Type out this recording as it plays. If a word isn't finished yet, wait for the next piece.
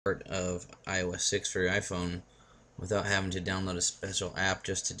part of iOS 6 for your iPhone without having to download a special app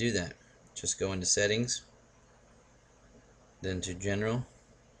just to do that. Just go into settings, then to general,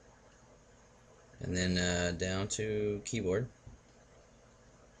 and then down to keyboard,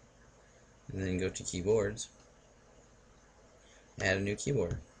 and then go to keyboards, add a new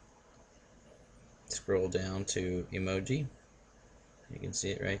keyboard. Scroll down to emoji, you can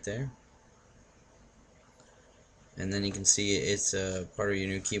see it right there, and then you can see it's part of your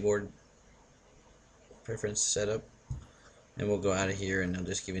new keyboard preference setup. And we'll go out of here and I'll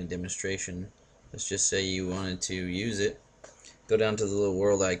just give you a demonstration. Let's just say you wanted to use it. Go down to the little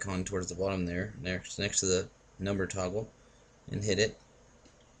world icon towards the bottom there, next to the number toggle, and hit it,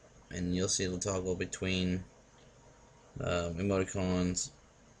 and you'll see it'll toggle between emoticons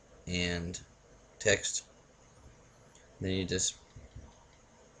and text. Then you just,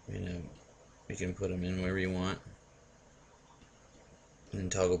 you can put them in wherever you want, and then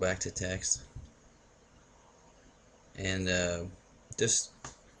toggle back to text. And just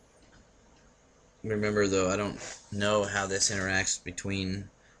remember though, I don't know how this interacts between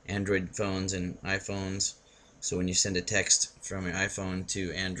Android phones and iPhones, so when you send a text from your iPhone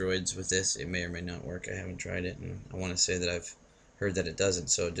to Androids with this, it may or may not work. I haven't tried it, and I want to say that I've heard that it doesn't,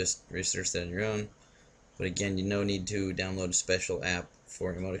 so just research that on your own. But again, you no need to download a special app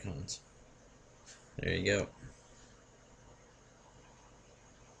for emoticons. There you go.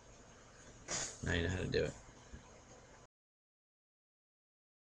 Now you know how to do it.